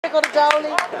go to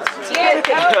goalie? Yes,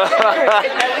 go.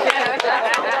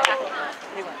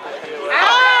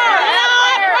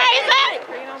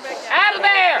 Out of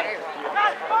there.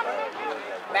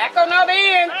 Back on the other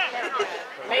end.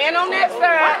 Man on that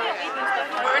side.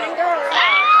 Turn and go.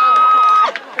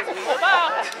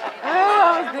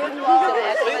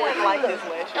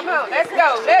 Come on, let's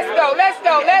go, let's go, let's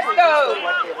go, let's go.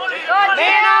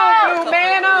 Man on, Blue,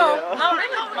 man on.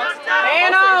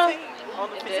 Man on.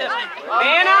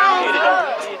 Man on.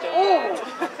 Ooh.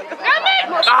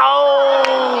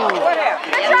 Oh! What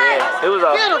happened? It was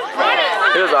off.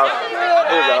 It was off.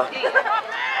 It was off.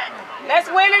 Let's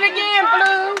win it again,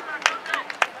 Blue.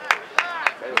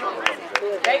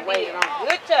 They win.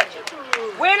 Good touch.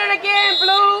 Win it again,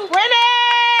 Blue. Win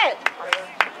it!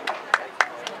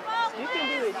 You can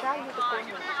do it. Try to get the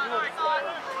corner.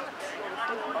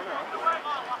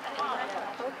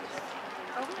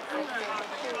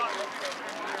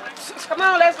 Come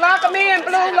on, let's lock them in,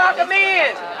 Blue. Lock them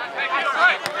in.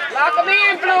 Lock them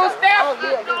in, Blue. Step.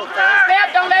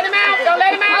 Step. Don't let him out. Don't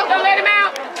let him out. Don't let him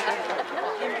out.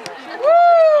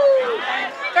 Woo!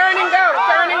 Turn and go.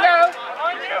 Turn and go.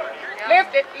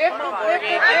 Lift it. Lift it. Lift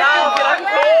it. Watch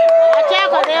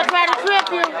out, because they'll try to trip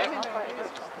you.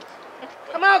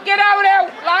 Come on, get over there.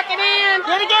 Lock it in.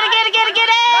 Get it, get it, get it, get it, get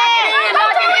it.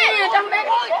 Lock it in. Don't let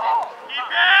it.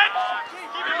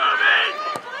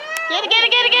 Get it, get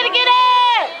it, get it, get it, get it.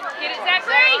 Get it, Zach.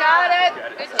 Got it.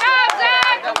 Good job,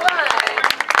 Zach. All right.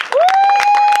 Woo!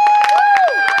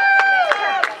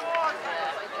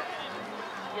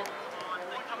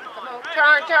 Come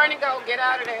on, turn and go. Get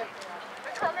out of there.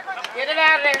 Get it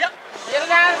out of there. Get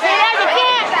it out of there. You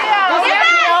can't. This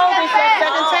is the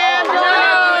second time. No.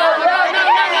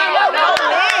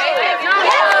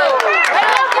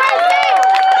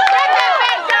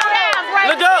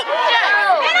 Look up.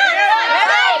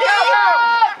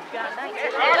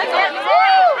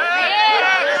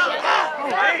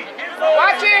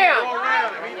 Watch him.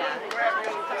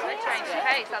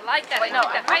 I like that. They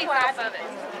took the face off of it.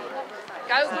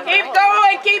 Go. Keep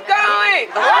going. Keep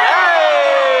going.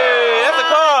 Hey, that's a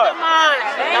card. Come on.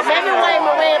 Now maybe wave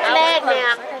my red flag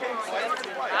now.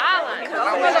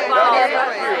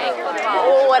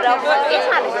 Oh, whatever. It's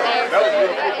not a fair.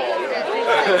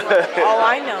 Oh,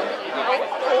 I know.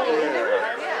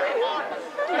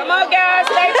 Come on, guys.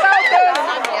 Stay focused.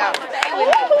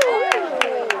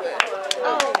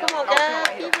 Oh, come on, guys.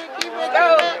 Keep it. Go.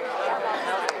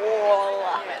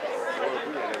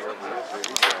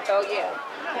 Oh, yeah.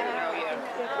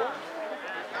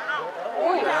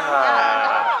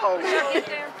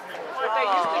 What they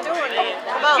used to doing there.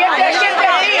 Get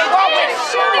that in. Walk with it.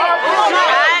 Walk with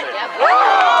it.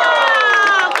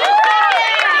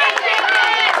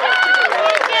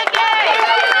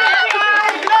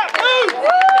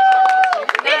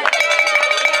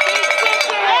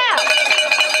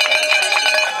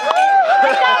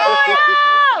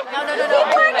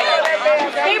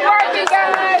 Keep working,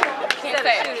 guys.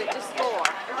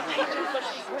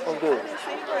 I'm good.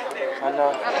 I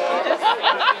know.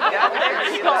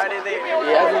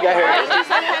 Yeah, I just got here.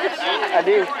 I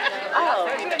did.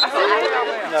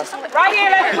 No. Right here,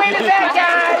 let's win it back,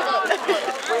 guys.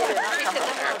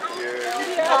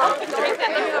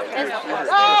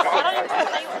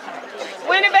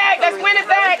 Win it back, let's win it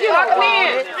back. Lock him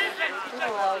in.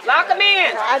 Lock him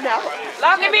in. I know.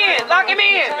 Lock him in. Lock him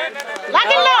in. Lock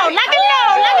it low. Lock it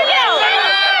low. Lock it low.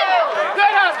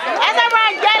 Good hustle. That's all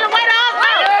right, Jalen. Wait on us.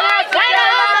 Wait on us, Jalen.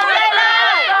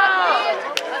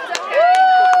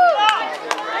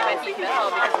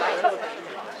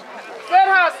 Good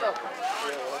hustle.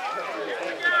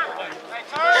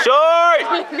 Short.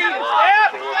 Yep.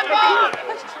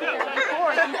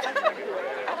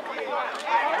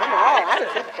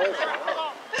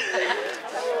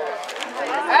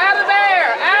 Out of there.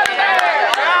 Out of there.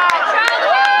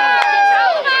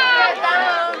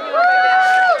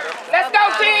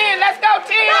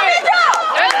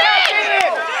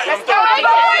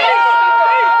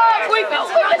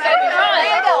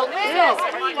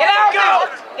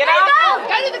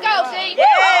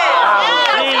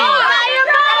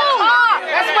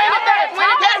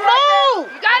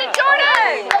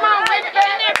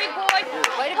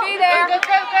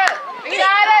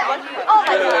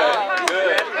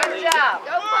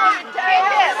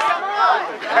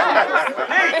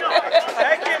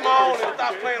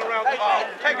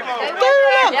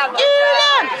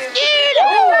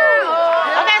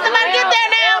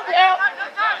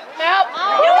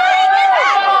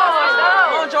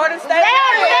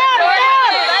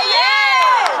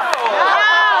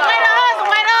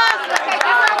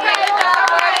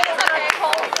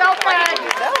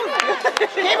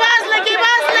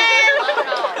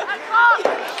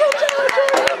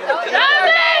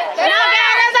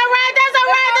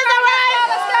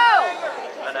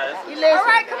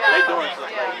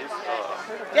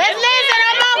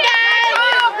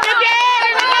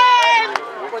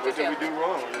 can we do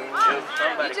wrong?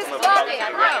 You just love it, I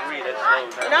know. You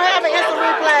don't have an instant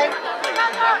replay.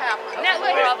 That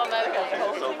little brother mode.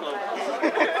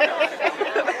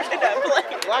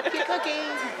 Watch your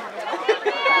cookies.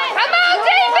 Come on,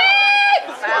 David!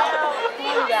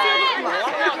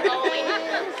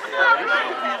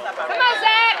 Come on,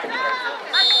 Zach!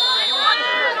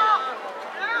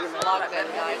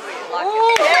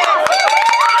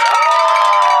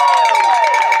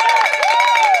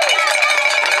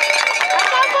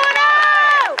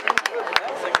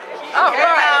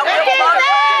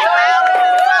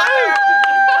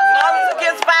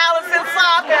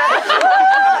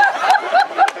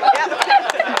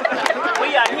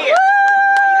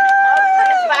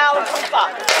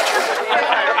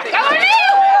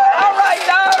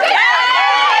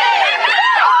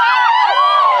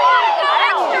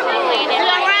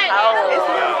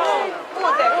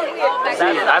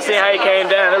 I seen how he came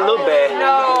down. It looked bad.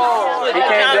 No. He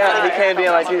came down. He came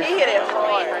down like this. He hit it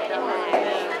hard.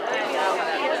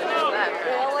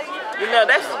 You know,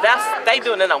 they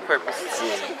doing it on purpose.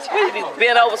 He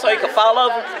bent over so he could fall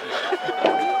over.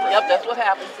 Yep, that's what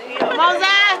happens. Come on,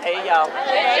 Zay. Hey, y'all.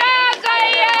 Good job,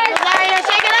 Zaire! Zaire,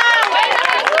 shake it out.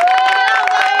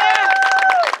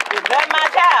 Is that my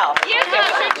child? Yes,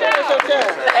 It's your turn.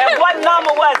 And what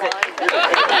number was it?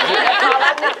 All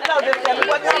I need to know is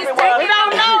what number it was. We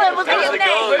don't know. It was his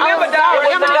name. Remember, dog,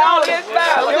 it was the dog.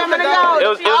 It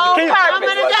was the key.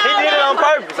 He did it on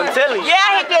purpose. I'm telling you.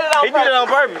 Yeah, he did it on He did it on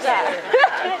purpose. Yeah,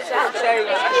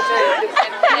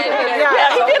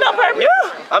 he did it on purpose.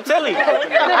 Yeah, I'm telling you.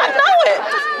 I know it.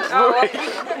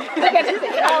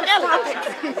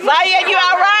 Zaire, you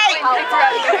all right?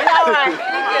 All right.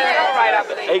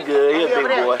 He good. He a big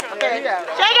boy. Shake it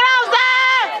out,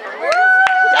 Zay.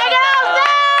 Shake it out,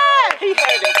 Zay. He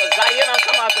hurt him because Zaire don't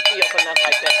come out the field for nothing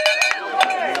like that.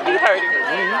 He hurt him.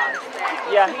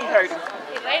 Yeah, he hurt him.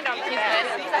 He landed on his head.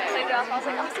 I was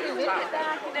like, I'm seeing it.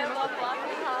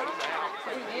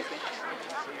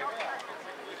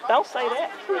 Don't say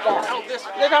that.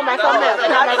 They're talking about something else.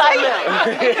 Don't say it.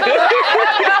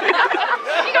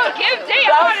 You gonna give G?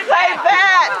 Don't say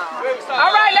that.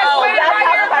 All right, let's win it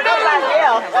right here,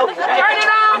 Blue. Turn it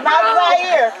on, Not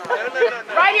Zaire.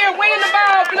 right here, win the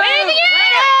ball, Blue. Win it!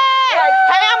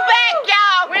 Hey, I'm back,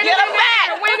 y'all. Get him back.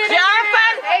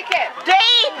 Jonathan, D,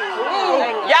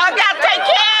 y'all got to take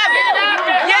care of it.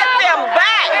 Get them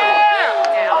back.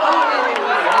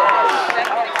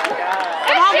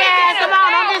 Come on, guys. Come on.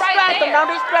 Don't distract them. Don't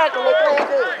distract them. We're playing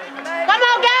good. Come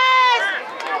on, guys.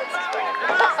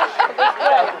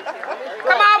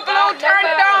 Come on, Blue, turn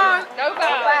it on. No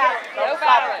foul. No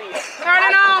foul. Turn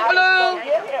it on, Blue.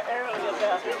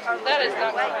 That is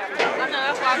not right. I know,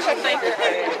 that's why I'm so thankful.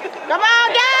 Come on,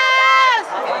 guys.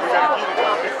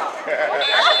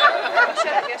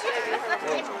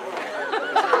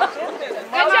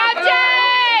 Good job,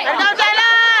 Jay! Let's go,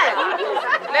 Jay.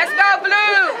 Let's go,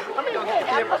 Blue.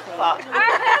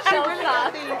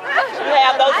 You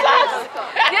have those socks?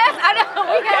 Yes, I know.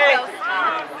 We Okay. got those.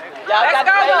 Y'all got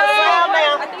to Let's go, play on Blue. sound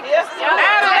now. Yes.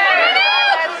 Out of there.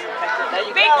 There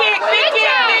you Big go. kick, big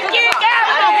kick, big kick. Out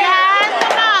Come of on, there. guys.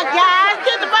 Come on, guys.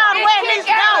 Get the ball where it needs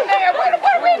to Out of go. there. What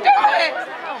are we doing?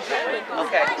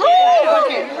 Okay.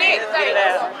 Nick, Get it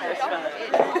out. That's fine.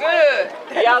 good.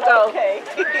 Y'all go. Okay.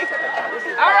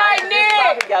 All right,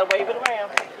 Nick. You got to wave it around.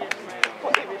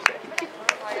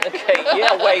 Okay,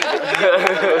 yeah, wave it.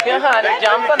 Here, honey,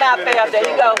 jump from out there. There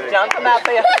you go. Jump from out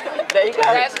there. There you go.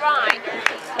 That's right.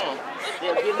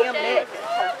 Yeah, give him that.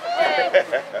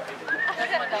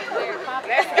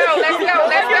 Let's go, let's go,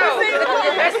 let's go.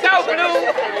 Let's go,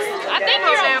 Blue. I think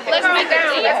you're on. Let's make it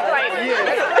down. deal. Let's play.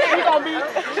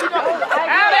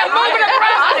 Out there, moving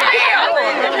across the field.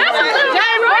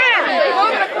 Jay Brown.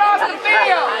 Moving across the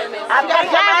field. I'm Got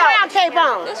Jay Brown tape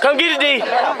on. Come get it, D.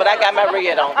 but I got my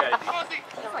red on.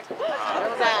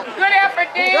 Good effort,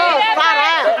 D. Good, spot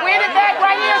out. Win it back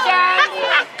right here, guys.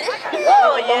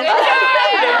 Oh, yeah.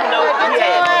 No,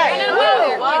 yeah.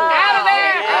 Out of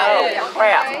there. Oh,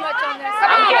 crap. Come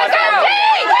on, let's go.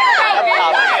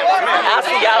 I'll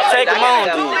see y'all. Take him on,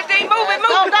 D. Move it, D. Move it,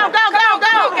 Go, move it. go, go, go,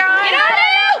 go. Get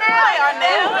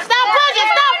Stop pushing,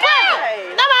 stop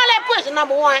pushing. Come on, let's push it,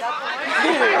 number one.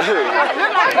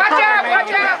 Watch out,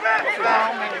 watch out.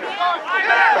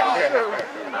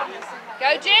 Go,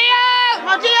 Gio! Come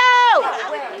on, Gio.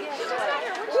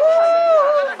 Woo.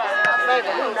 Baby,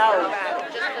 who knows?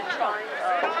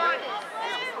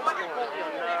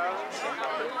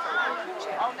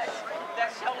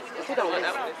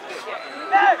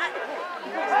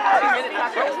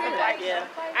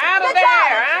 Out of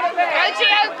there, out of Go, there.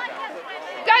 Gio!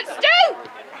 Go, Stu!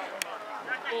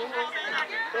 Oh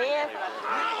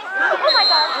my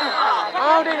God.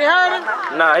 Oh, did he hurt him?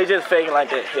 Nah, he just faking like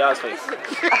that. He always fakes.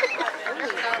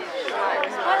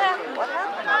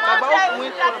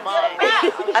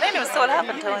 I didn't even see what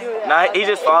happened to him. Nah, he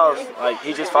just falls. Like,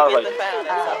 he just falls like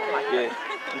yeah.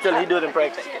 Until he do it in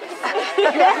practice.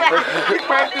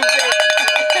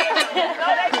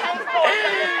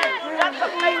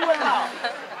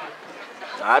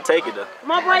 I take it though.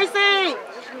 Come on, Bracy.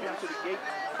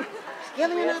 Give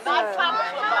me another.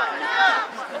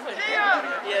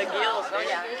 Yeah, Gil's. Oh,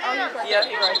 yeah. Yeah,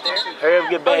 he right there. Hurry up,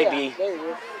 get back, B. Come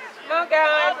on,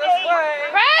 guys. Let's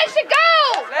play. Race to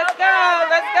go! Let's go.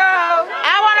 Let's go.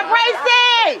 I want a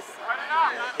Braces.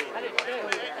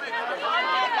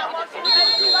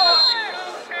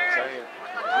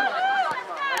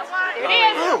 Here it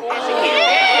is.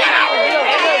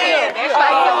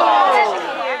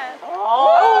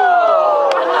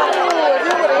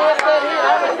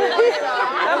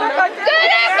 Good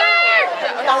effort!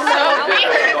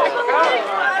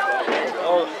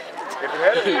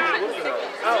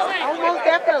 Almost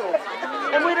definitely.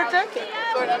 And we'd have took it.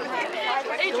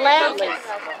 Gladly.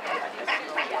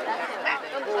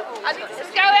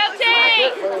 Let's go, LT!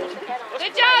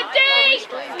 Good job, D!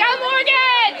 Let's go,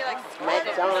 Morgan!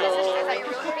 McDonald's.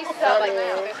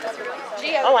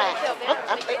 Oh,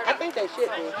 I think they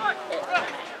should be.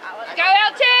 Let's go,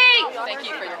 LT! Thank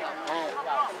you for your help.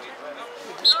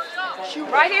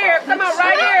 Right here. Come on,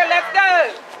 right here. Let's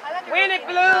go. Win it,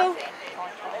 Blue.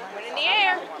 Put it in the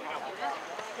air.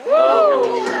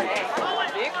 Woo!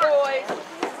 Big boy.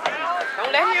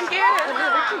 Don't let him get it.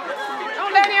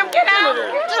 Don't let him get out.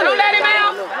 Don't let him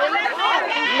out.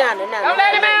 No. Don't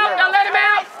let him out. Don't let him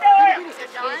out.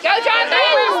 Go, John D!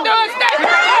 Stay. Get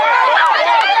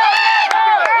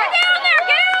down there!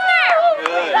 Get down there!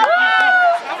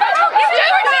 Get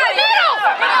Junior to the middle!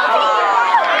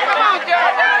 Come on,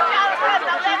 Georgia.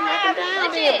 Down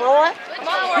there, boy. Come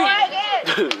on, we're right.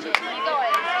 Keep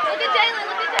going. Look at Jalen.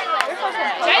 Look at Jalen.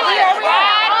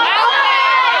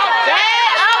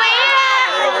 Jalen, over here.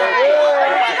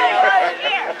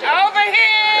 Over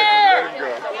here.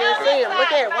 You didn't see him.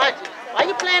 Look at it. Watch it. Why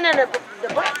you playing in the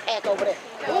backpack over there?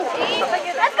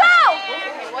 Let's go!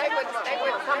 I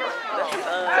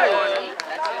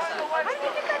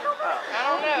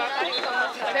don't know. I think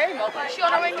it's very mobile. Is she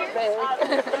on her way here?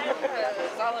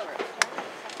 It's all over.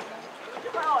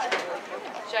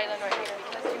 Jalen right here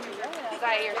because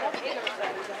Zaire.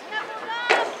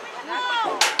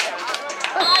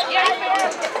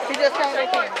 He just came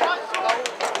back in.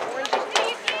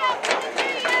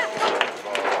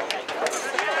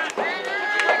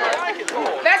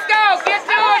 Let's go. Get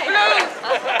to it, Blue.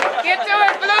 Get to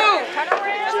it, Blue.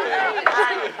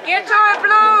 Get to it,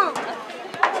 Blue.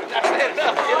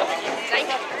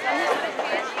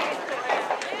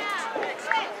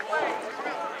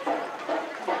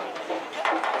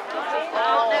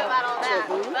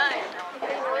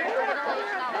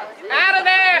 Out of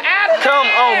there. Out of there. Come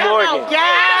on, Morgan.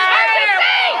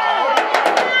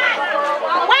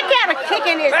 What kind of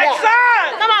kicking is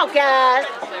that? Come on, guys.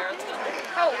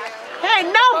 Hey,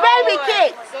 no baby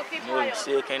kicks. Morgan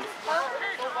still can't.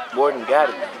 Morgan got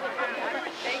it.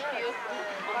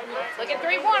 Look at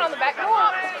 3-1 on the back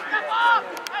door.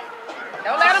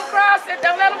 Don't let him cross it.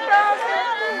 Don't let him cross it.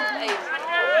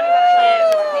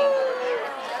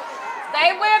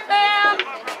 Stay with them.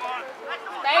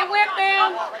 Stay with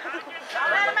them.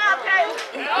 Don't let him out, Kay.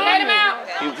 Don't let him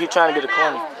out. He trying to get a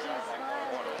corner.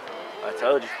 I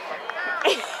told you.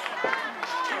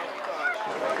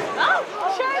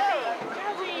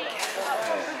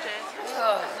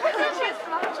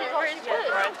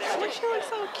 She looks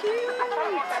so cute.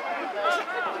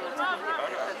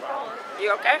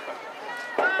 You okay?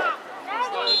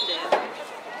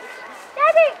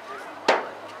 Daddy!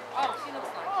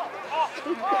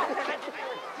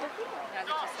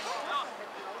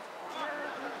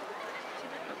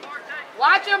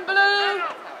 Watch him, Blue.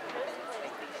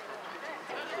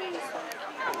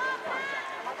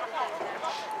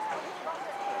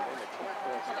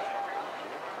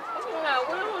 No,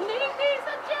 we don't need these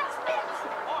adjustments.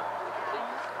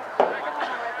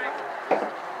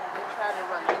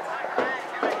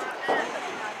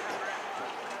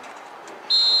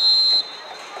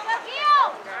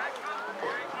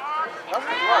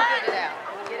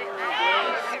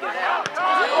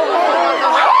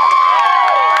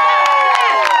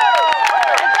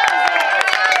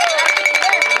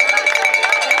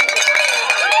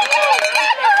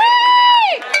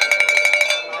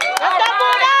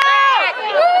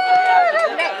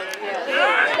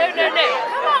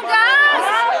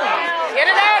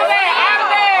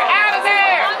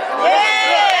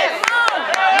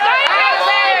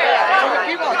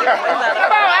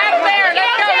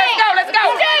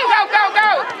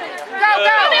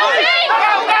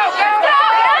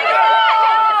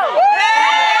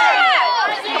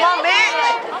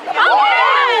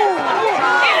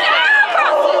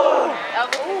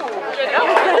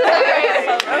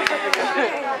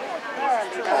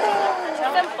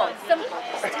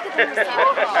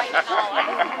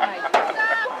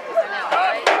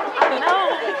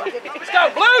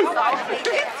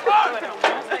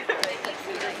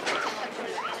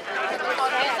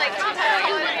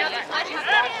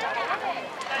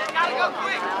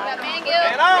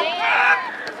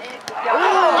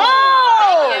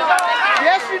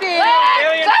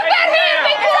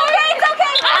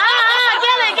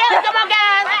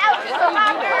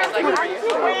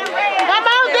 Come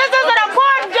on, this is an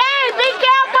important game. Be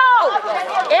careful.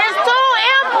 It's too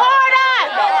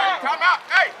important.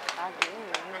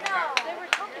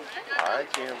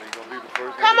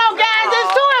 Come on, guys. It's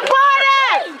too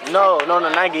important. No,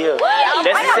 not give.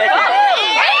 That's the second.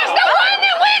 He's the one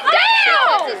that went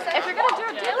down. If you're gonna do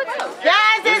a deal, it's okay.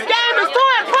 Guys, this game is too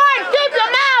important. Keep your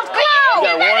mouth closed.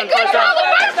 You got one first time. The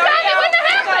first time it wouldn't have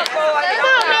happened. Come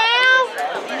on, man.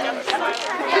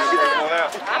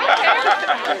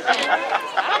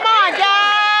 Come on,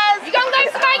 guys. You gonna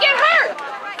let somebody get hurt?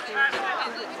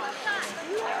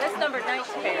 That's number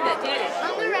 19 that did it.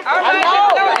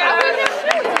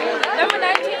 Number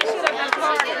 19 should have been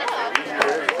targeted.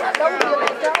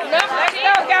 Let's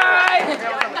go, guys.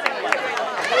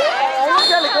 I'm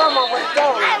telling Grandma where it's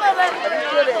going. But he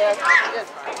should have.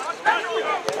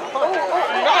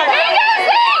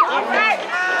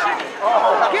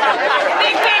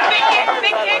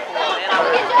 Big kick.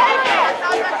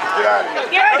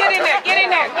 Get in there. Get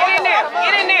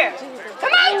in there.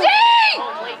 Come on, D!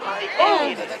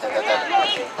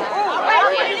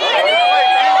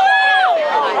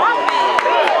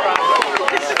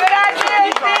 Good idea,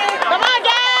 Steve. Come on,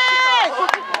 guys.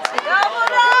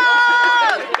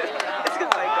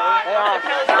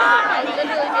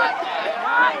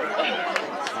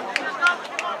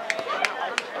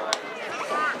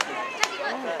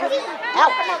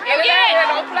 Out. Get it.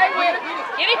 Don't play with it.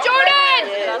 Get it, Jordan!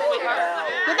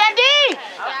 Get that D.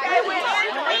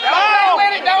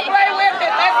 Don't play with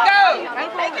it. Let's go.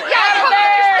 Y'all, come on,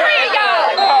 there's 3 of y'all!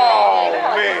 Oh,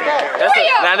 man.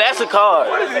 Now that's a card.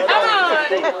 Come on.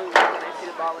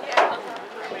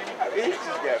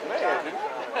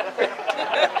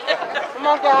 Come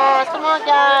on, guys. Come on,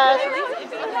 guys.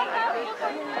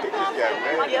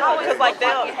 Because like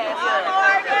that,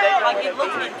 like it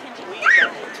looks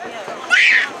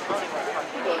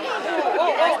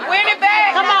Win it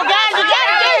back. Come on, guys. You got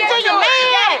to get it to your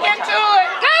man. Into it.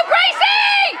 Go,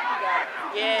 Gracie!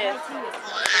 yes.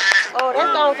 Oh,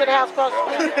 that's going to the house across the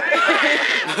street.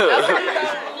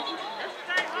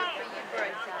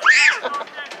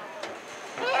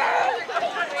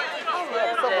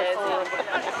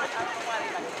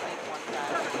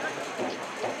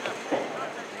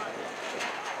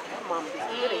 Mama, this is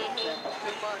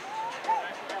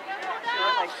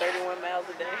Like 31 miles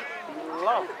a day.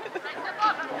 Lord.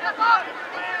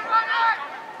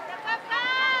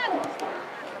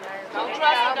 Don't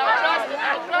trust it.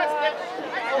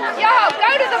 Y'all, go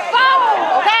to the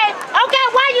phone! Okay,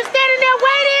 why you standing there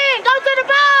waiting? Go to the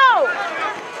ball.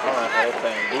 They're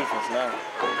playing defense now.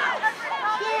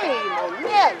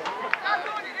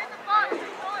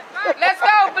 Let's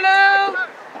go, Blue.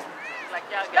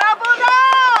 Double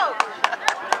dog.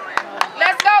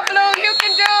 Let's go, Blue. You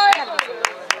can do it.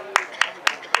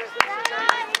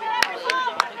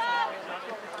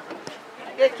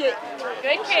 Good kick.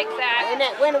 Good kick, Zach. Win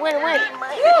it.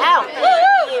 Out.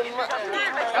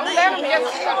 Don't let him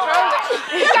just control it.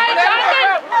 You got it,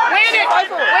 Jonathan. Win it.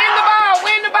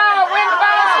 Win the ball.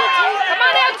 Come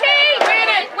on, LT. Win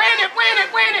it.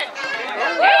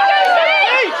 There you go,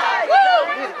 Zach. Woo!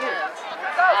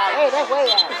 Hey, that's way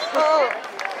out.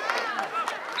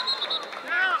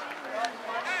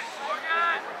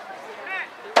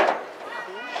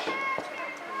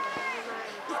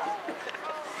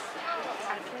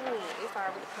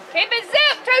 Keep it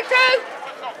zipped, Tutu.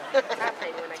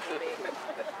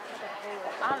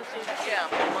 Honestly,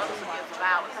 yeah, mothers against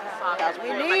violence. Because we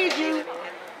need you.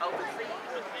 Overseas,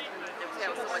 they was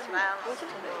having so much violence.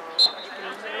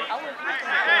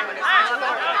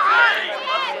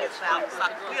 It's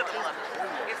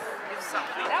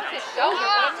something. That was his shoulder,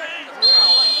 wasn't it?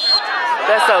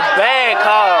 That's a bad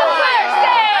call.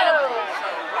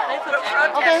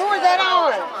 Okay, who is that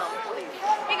on?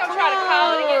 He gonna try to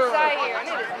call it against Zaire, and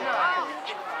it is not.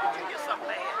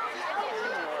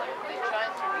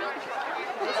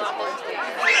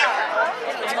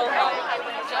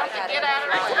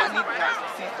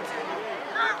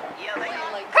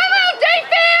 Come on,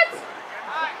 defense!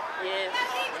 Yes.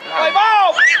 Play ball!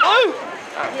 Blue!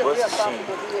 What's the shit?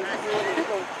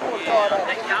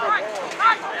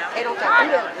 They don't talk to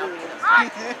that.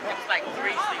 It's like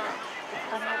 3-0.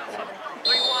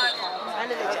 3-1. I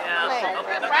know they just play.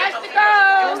 Crash the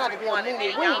goal. They're not to be on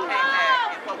movie wing.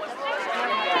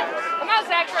 Come on,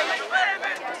 Zachary.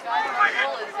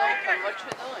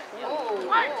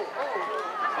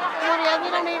 You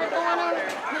don't need it going on.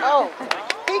 Oh,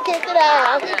 he kicked it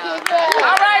out.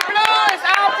 All right, Blues.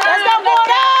 Let's go,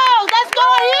 Bulldogs. Let's go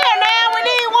here now. We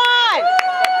need one.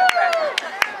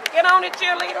 Get on it,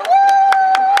 cheerleader.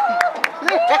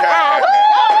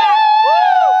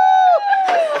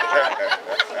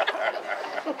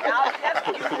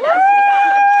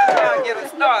 I'll get it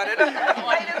started.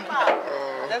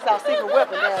 That's our secret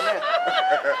weapon down there.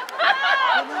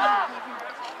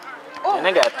 And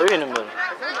they got 3 in the middle. Stop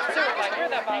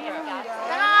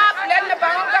letting the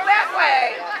ball go that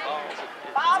way.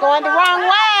 It's going the wrong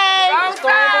way. Wrong It's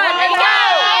going the side. wrong Let's way. go.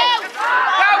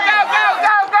 Go, go, go,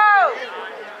 go, go.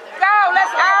 Go,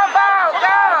 let's all ball,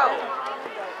 go.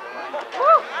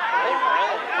 Woo.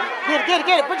 Get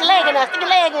it. Put your leg in there. Stick your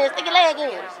leg in. Stick your leg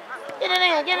in. Get it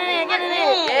in. Get it in. Get it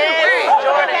in. Yeah,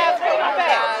 Jordan.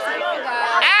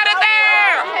 Out of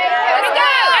there. Let's go.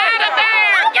 Out of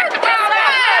there. Get the ball out.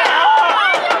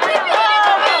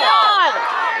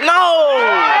 No!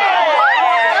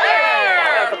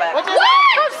 What just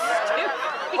happened?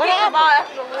 What happened?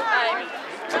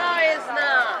 No, it's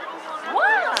not.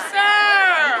 What?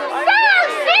 Sir. Sir,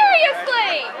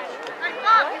 seriously!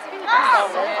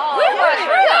 We was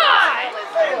right.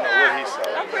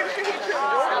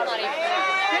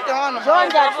 Jordan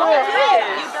got 12.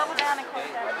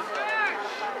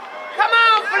 Come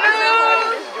on,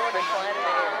 Blue.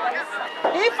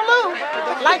 He flew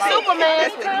like Superman.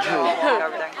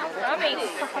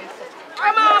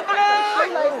 Come on, Blue.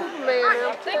 Like Superman.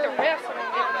 I think the refs are going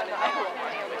to give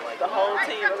it The whole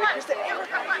team.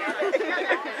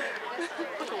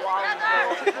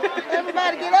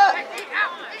 Everybody get up.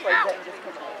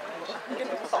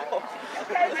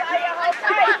 Okay,